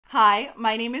Hi,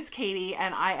 my name is Katie,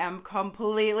 and I am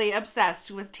completely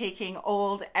obsessed with taking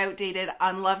old, outdated,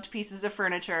 unloved pieces of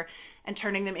furniture and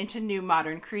turning them into new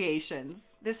modern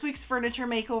creations. This week's furniture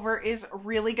makeover is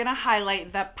really going to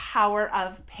highlight the power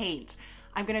of paint.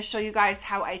 I'm going to show you guys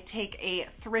how I take a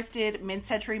thrifted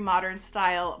mid-century modern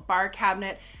style bar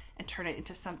cabinet and turn it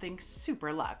into something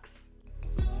super luxe.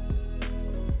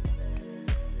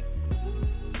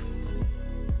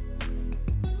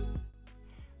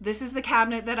 This is the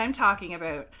cabinet that I'm talking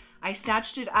about. I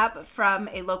snatched it up from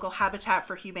a local Habitat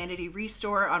for Humanity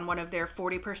restore on one of their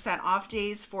 40% off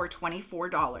days for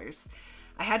 $24.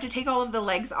 I had to take all of the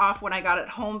legs off when I got it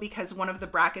home because one of the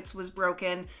brackets was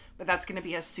broken, but that's going to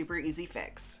be a super easy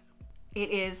fix.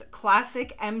 It is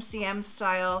classic MCM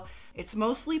style. It's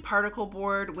mostly particle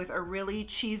board with a really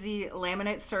cheesy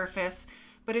laminate surface,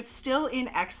 but it's still in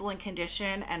excellent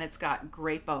condition and it's got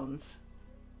great bones.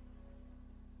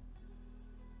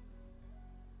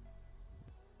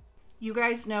 You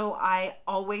guys know I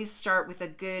always start with a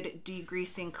good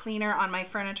degreasing cleaner on my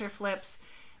furniture flips.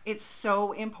 It's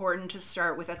so important to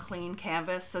start with a clean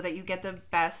canvas so that you get the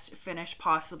best finish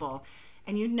possible.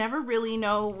 And you never really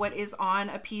know what is on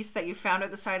a piece that you found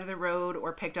at the side of the road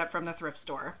or picked up from the thrift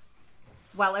store.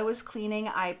 While I was cleaning,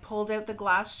 I pulled out the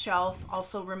glass shelf,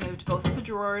 also removed both of the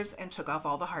drawers, and took off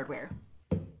all the hardware.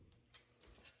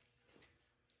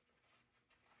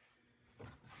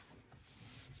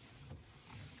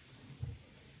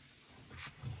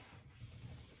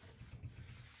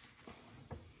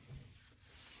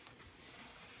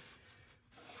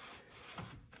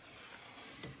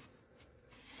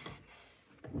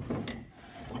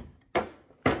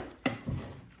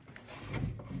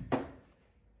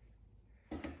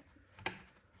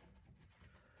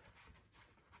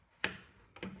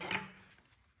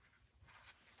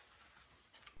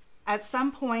 At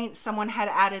some point, someone had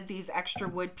added these extra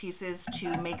wood pieces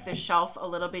to make the shelf a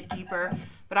little bit deeper,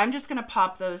 but I'm just gonna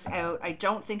pop those out. I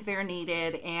don't think they're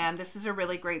needed, and this is a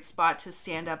really great spot to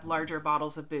stand up larger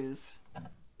bottles of booze.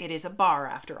 It is a bar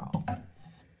after all.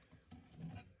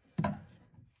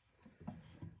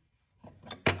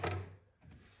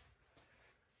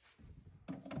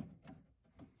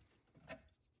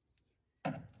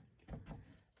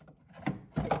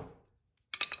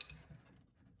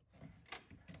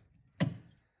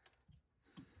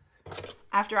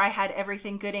 After I had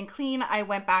everything good and clean, I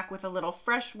went back with a little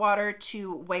fresh water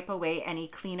to wipe away any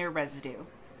cleaner residue.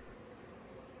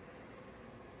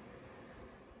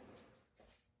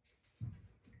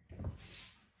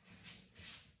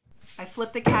 I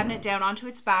flipped the cabinet down onto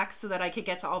its back so that I could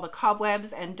get to all the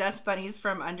cobwebs and dust bunnies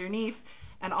from underneath,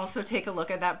 and also take a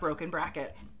look at that broken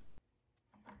bracket.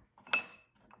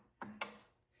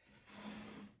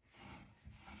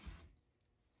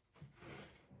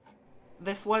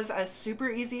 This was a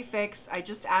super easy fix. I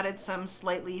just added some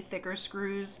slightly thicker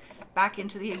screws back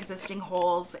into the existing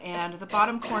holes, and the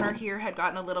bottom corner here had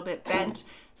gotten a little bit bent,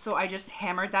 so I just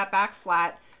hammered that back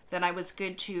flat. Then I was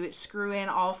good to screw in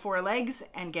all 4 legs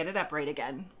and get it upright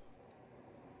again.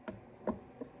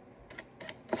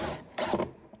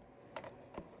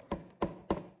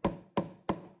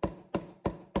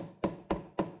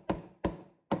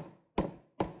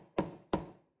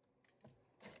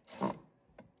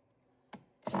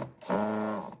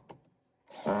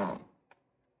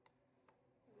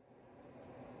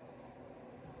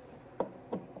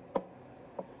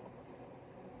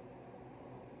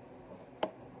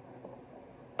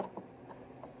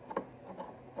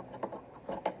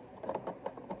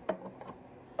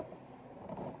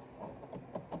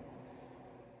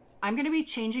 I'm going to be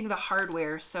changing the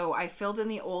hardware, so I filled in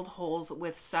the old holes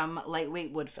with some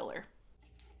lightweight wood filler.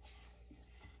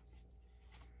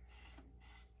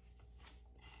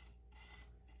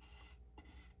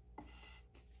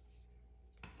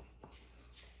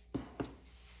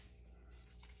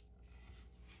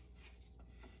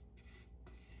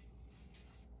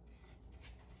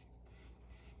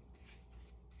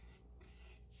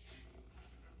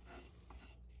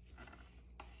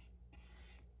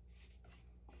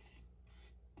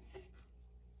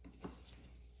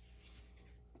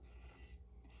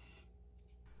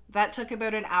 That took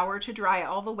about an hour to dry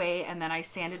all the way, and then I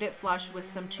sanded it flush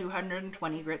with some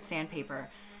 220 grit sandpaper.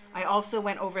 I also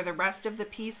went over the rest of the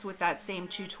piece with that same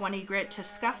 220 grit to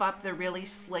scuff up the really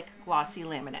slick glossy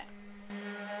laminate.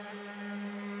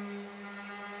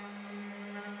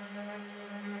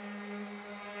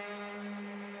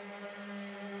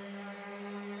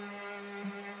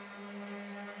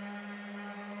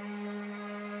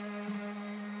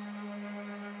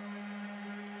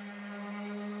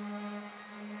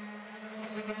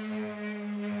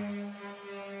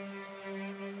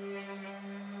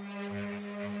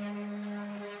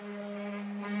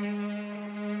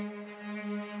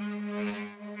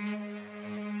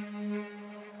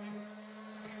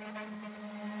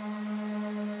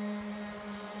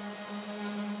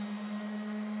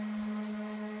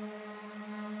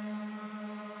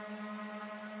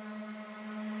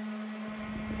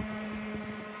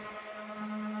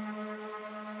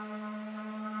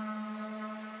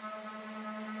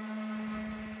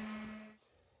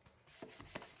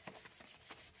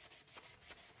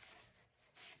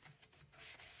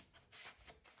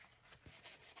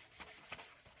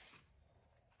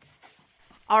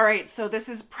 All right, so this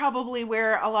is probably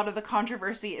where a lot of the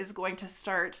controversy is going to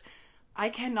start. I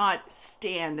cannot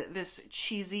stand this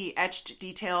cheesy etched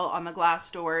detail on the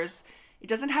glass doors. It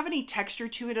doesn't have any texture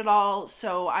to it at all,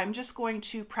 so I'm just going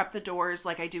to prep the doors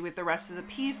like I do with the rest of the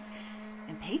piece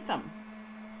and paint them.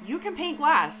 You can paint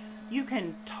glass. You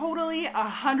can totally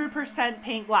 100%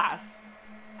 paint glass.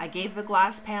 I gave the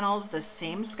glass panels the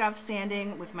same scuff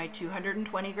sanding with my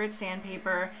 220 grit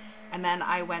sandpaper, and then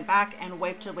I went back and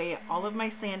wiped away all of my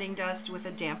sanding dust with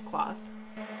a damp cloth.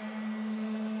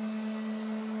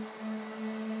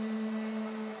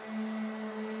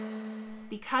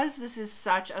 Because this is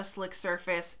such a slick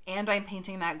surface and I'm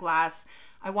painting that glass,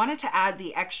 I wanted to add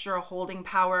the extra holding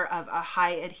power of a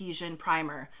high adhesion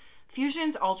primer.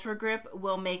 Fusion's Ultra Grip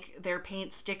will make their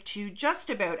paint stick to just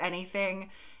about anything.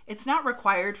 It's not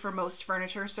required for most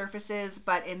furniture surfaces,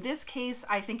 but in this case,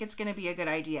 I think it's going to be a good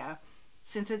idea.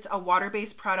 Since it's a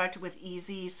water-based product with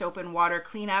easy soap and water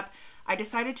cleanup, I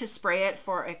decided to spray it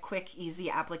for a quick, easy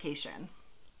application.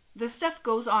 This stuff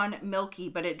goes on milky,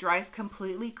 but it dries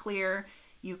completely clear.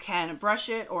 You can brush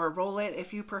it or roll it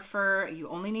if you prefer. You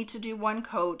only need to do one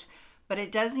coat, but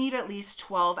it does need at least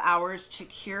 12 hours to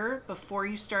cure before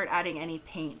you start adding any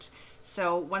paint.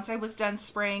 So once I was done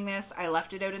spraying this, I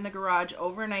left it out in the garage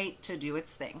overnight to do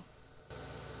its thing.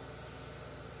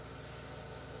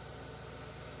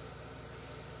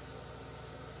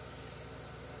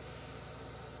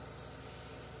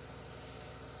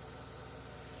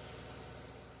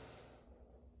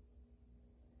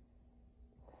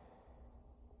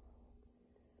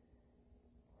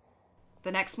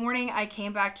 The next morning, I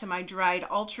came back to my dried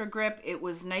Ultra Grip. It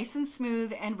was nice and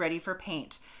smooth and ready for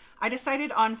paint. I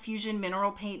decided on Fusion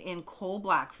Mineral Paint in Coal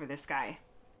Black for this guy.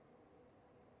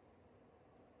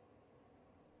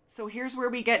 So here's where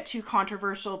we get to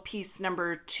controversial piece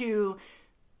number 2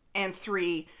 and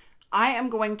 3. I am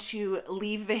going to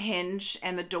leave the hinge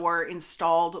and the door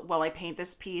installed while I paint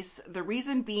this piece. The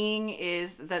reason being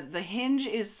is that the hinge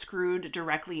is screwed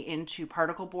directly into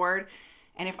particle board.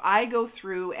 And if I go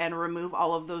through and remove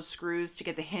all of those screws to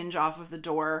get the hinge off of the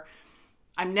door,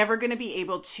 I'm never going to be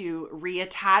able to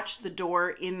reattach the door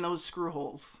in those screw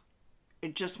holes.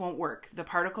 It just won't work. The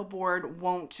particle board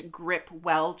won't grip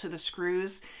well to the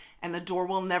screws and the door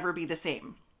will never be the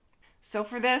same. So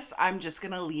for this, I'm just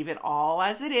going to leave it all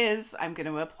as it is. I'm going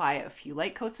to apply a few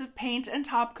light coats of paint and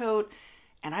top coat,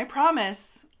 and I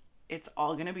promise it's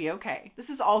all going to be okay. This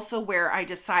is also where I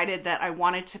decided that I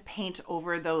wanted to paint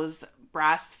over those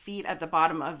brass feet at the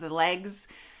bottom of the legs.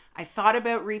 I thought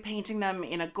about repainting them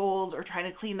in a gold or trying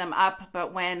to clean them up,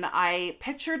 but when I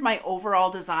pictured my overall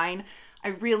design, I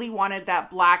really wanted that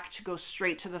black to go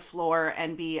straight to the floor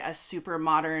and be a super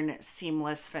modern,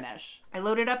 seamless finish. I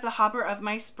loaded up the hopper of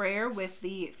my sprayer with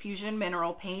the Fusion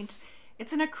Mineral Paint.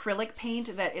 It's an acrylic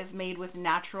paint that is made with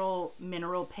natural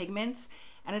mineral pigments,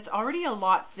 and it's already a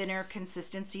lot thinner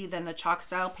consistency than the chalk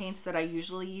style paints that I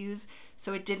usually use,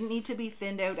 so it didn't need to be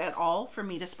thinned out at all for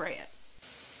me to spray it.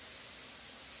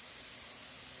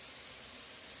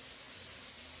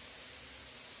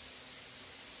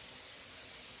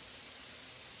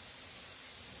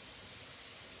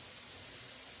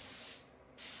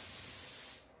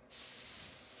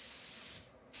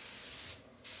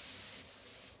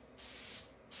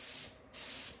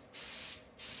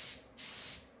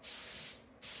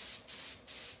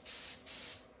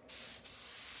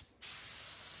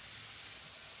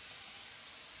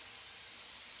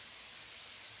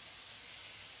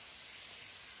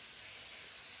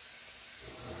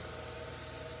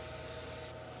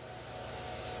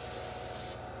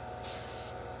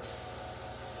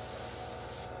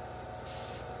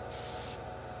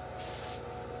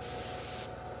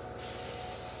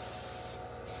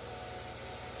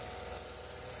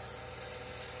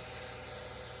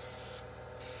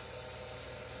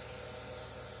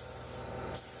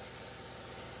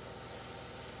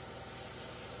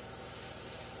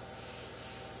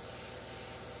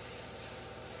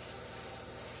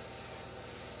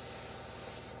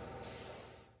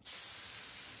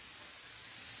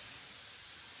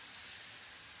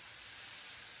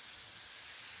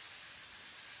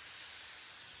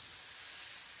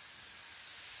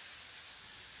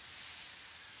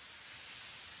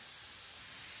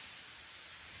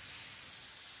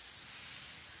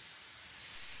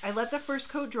 I let the first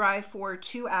coat dry for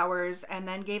 2 hours and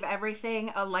then gave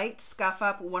everything a light scuff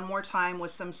up one more time with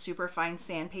some super fine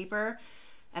sandpaper.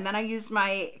 And then I used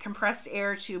my compressed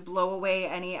air to blow away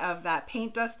any of that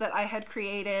paint dust that I had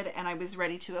created, and I was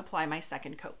ready to apply my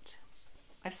second coat.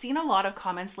 I've seen a lot of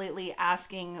comments lately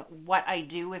asking what I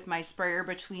do with my sprayer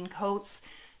between coats.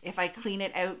 if I clean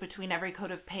it out between every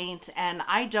coat of paint, and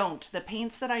I don't. The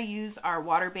paints that I use are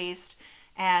water-based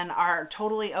and are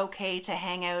totally okay to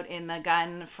hang out in the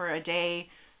gun for a day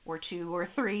or 2 or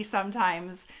 3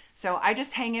 sometimes. So I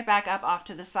just hang it back up off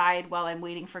to the side while I'm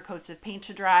waiting for coats of paint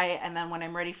to dry, and then when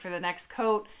I'm ready for the next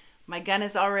coat, my gun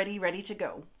is already ready to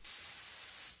go.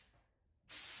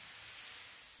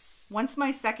 Once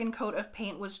my second coat of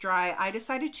paint was dry, I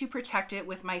decided to protect it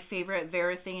with my favorite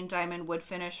Varathane Diamond Wood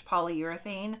Finish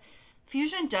Polyurethane.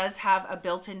 Fusion does have a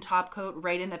built-in top coat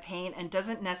right in the paint and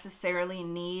doesn't necessarily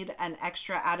need an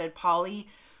extra added poly,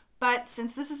 but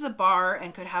since this is a bar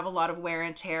and could have a lot of wear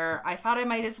and tear, I thought I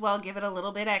might as well give it a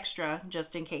little bit extra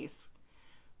just in case.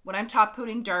 When I'm top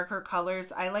coating darker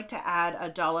colors, I like to add a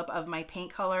dollop of my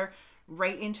paint color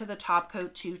right into the top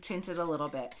coat to tint it a little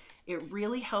bit. It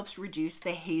really helps reduce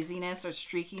the haziness or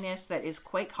streakiness that is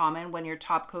quite common when you're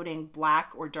top coating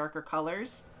black or darker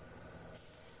colors.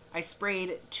 I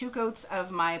sprayed 2 coats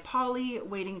of my poly,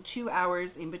 waiting 2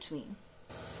 hours in between.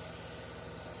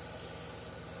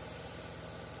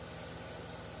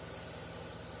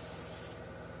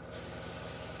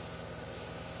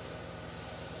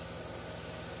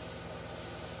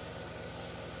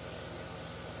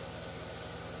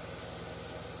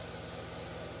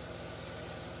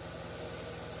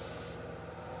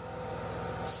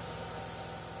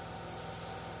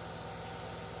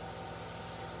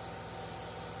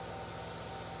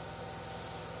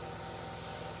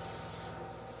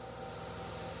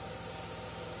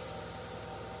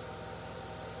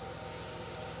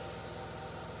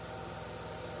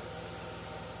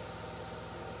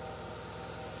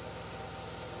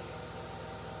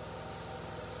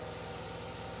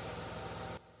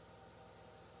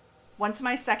 Once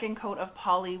my second coat of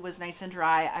poly was nice and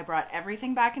dry, I brought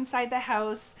everything back inside the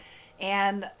house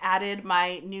and added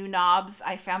my new knobs.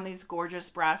 I found these gorgeous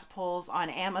brass pulls on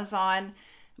Amazon.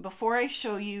 Before I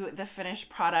show you the finished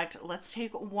product, let's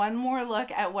take one more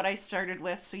look at what I started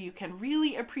with so you can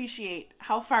really appreciate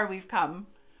how far we've come.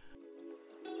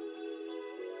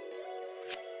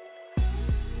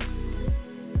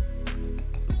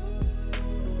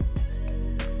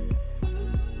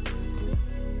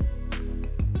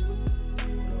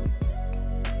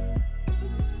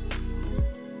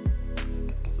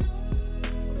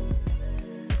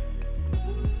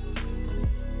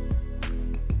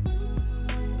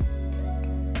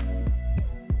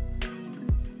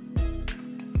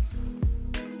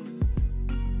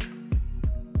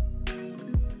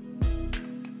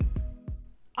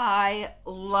 I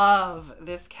love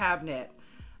this cabinet.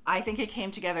 I think it came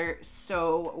together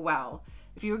so well.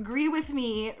 If you agree with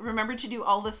me, remember to do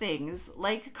all the things.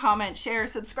 Like, comment, share,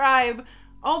 subscribe,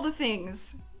 all the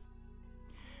things.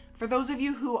 For those of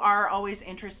you who are always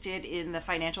interested in the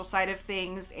financial side of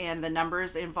things and the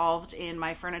numbers involved in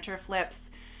my furniture flips,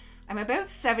 I'm about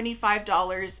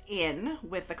 $75 in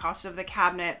with the cost of the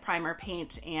cabinet, primer,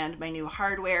 paint, and my new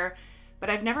hardware. But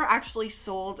I've never actually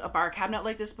sold a bar cabinet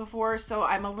like this before, so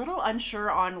I'm a little unsure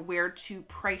on where to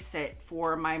price it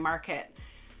for my market.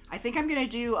 I think I'm gonna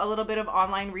do a little bit of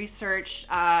online research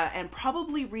and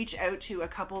probably reach out to a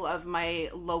couple of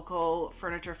my local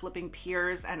furniture flipping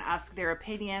peers and ask their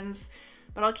opinions.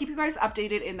 But I'll keep you guys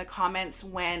updated in the comments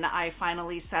when I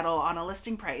finally settle on a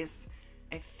listing price.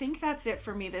 I think that's it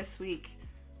for me this week.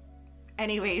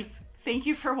 Anyways, thank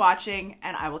you for watching,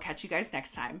 and I will catch you guys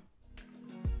next time.